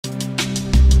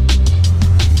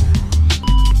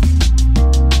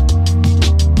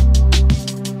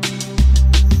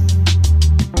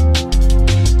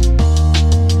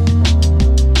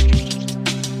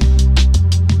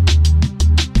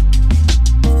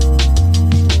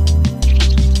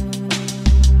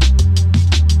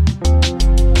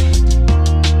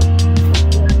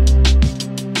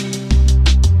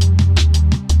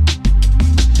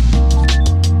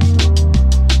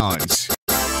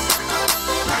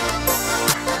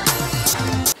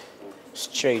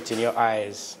straight in your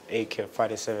eyes,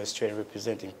 AK-47 straight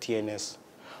representing TNS.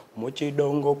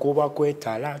 Muchidongo kuba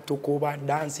kwetala tukuba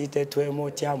dansi tetwe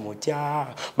motia motia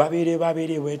babiri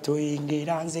babiri wetu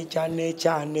ingiranzi chane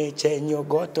chane chenyo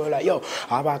gotola yo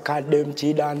abakade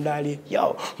mchidandali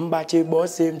yo mbachi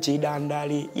bosi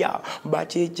mchidandali yo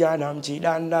mbachi jana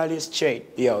mchidandali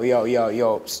straight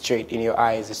yo straight in your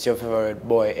eyes. It's your favorite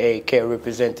boy AK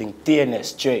representing TNS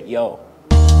straight yo.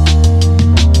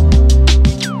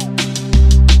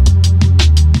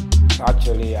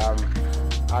 Actually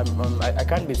I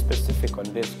can't be specific on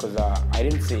this because I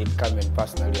didn't see it coming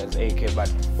personally as AK, but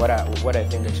what I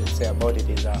think I should say about it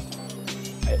is I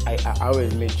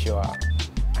always made sure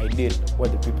I did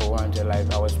what the people wanted.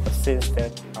 Like I was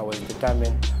persistent, I was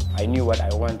determined, I knew what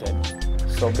I wanted.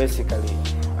 So basically,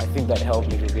 I think that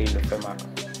helped me to gain the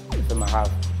fame I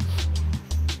have.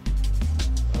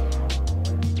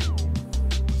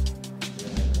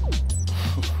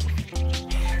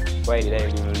 Why did I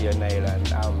leave Leone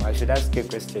Island? I should ask you a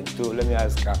question too. Let me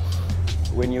ask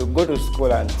when you go to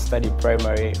school and study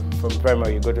primary, from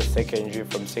primary you go to secondary,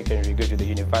 from secondary you go to the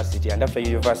university, and after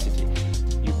university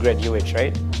you graduate,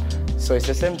 right? So it's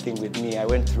the same thing with me. I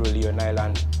went through Leone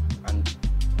Island and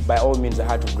by all means I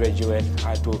had to graduate. I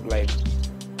had to like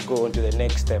go on to the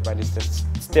next step, and it's the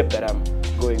step that I'm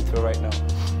going through right now.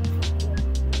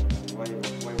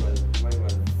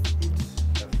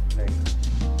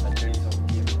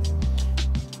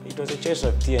 It was a choice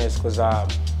of TNS because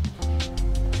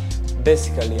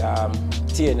basically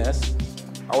TNS,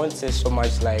 I won't say so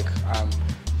much like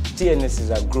TNS is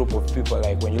a group of people.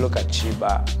 Like when you look at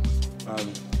Chiba,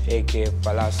 AK,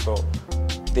 Palazzo,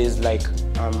 there's like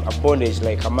a bondage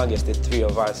like amongst the three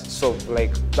of us. So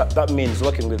like that means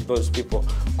working with those people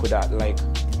could like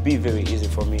be very easy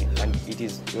for me, and it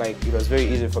was very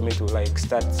easy for me to like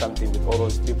start something with all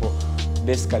those people.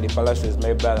 Basically, Palazzo is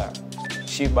my brother.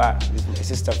 Shiba is my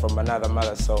sister from another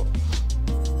mother, so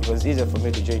it was easier for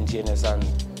me to join TNS and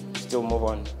still move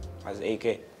on as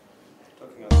AK.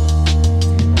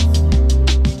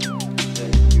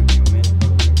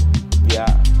 Yeah.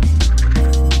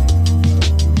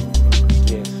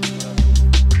 Yes.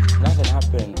 Nothing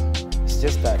happened. It's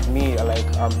just that me,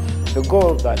 like the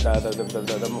goal that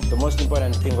the most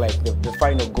important thing, like the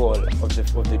final goal of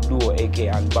the duo AK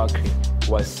and Bakri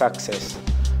was success.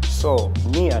 So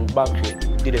me and Bakri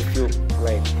did a few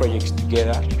like projects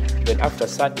together. Then after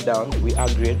sat down, we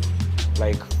agreed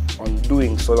like on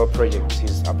doing solo projects.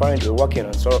 He's apparently working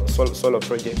on solo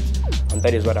projects, and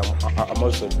that is what I'm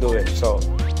also doing. So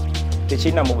the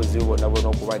China Mobuzibo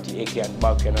AK and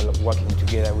Bakri are working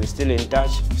together. We're still in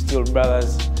touch, still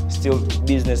brothers, still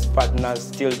business partners,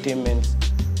 still teammates,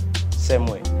 same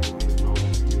way.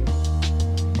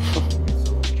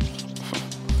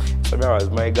 So that was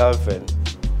my girlfriend.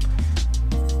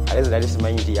 That is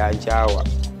my Anchawa.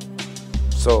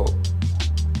 So,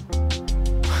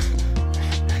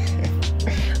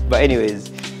 but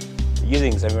anyways,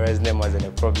 using Samira's name wasn't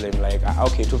a problem. Like,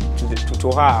 okay, to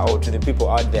her or to the people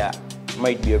out there,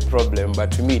 might be a problem, but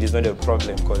to me it is not a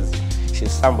problem because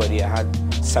she's somebody I had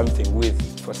something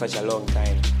with for such a long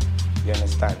time. You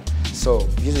understand? So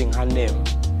using her name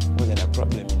wasn't a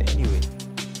problem in any way.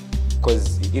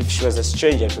 Because if she was a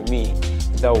stranger to me,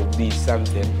 that would be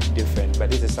something different.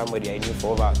 But this is somebody I knew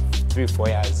for over 3-4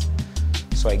 years.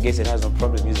 So I guess it has no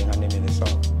problem using her name in the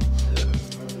song.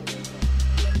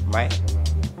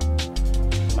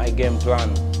 My game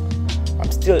plan.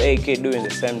 I'm still AK doing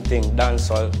the same thing,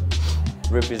 dancehall,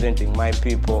 representing my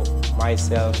people,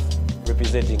 myself,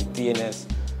 representing TNS,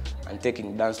 and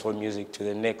taking dancehall music to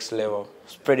the next level,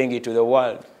 spreading it to the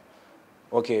world.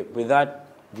 Okay, with that,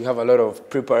 we have a lot of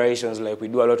preparations, like we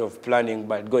do a lot of planning,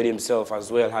 but God himself as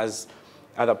well has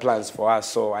other plans for us,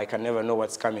 so I can never know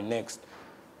what's coming next.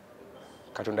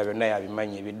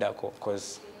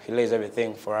 Because he lays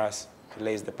everything for us. He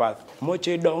lays the path.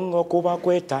 Mochidongo kuba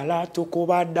kwetala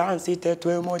tukuba dansi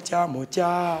tetwe mocha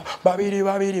mocha babiri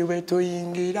babiri wetu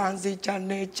ingiranzi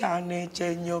chane chane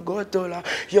chenyo gotola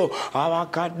yo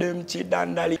abakadem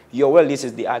chidandali. Yo, well, this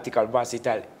is the article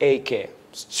versatile AK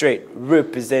straight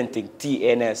representing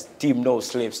TNS, Team No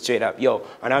Sleep, straight up. Yo,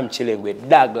 and I'm chilling with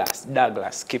Douglas.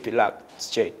 Keep it locked,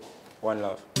 straight. One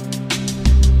love.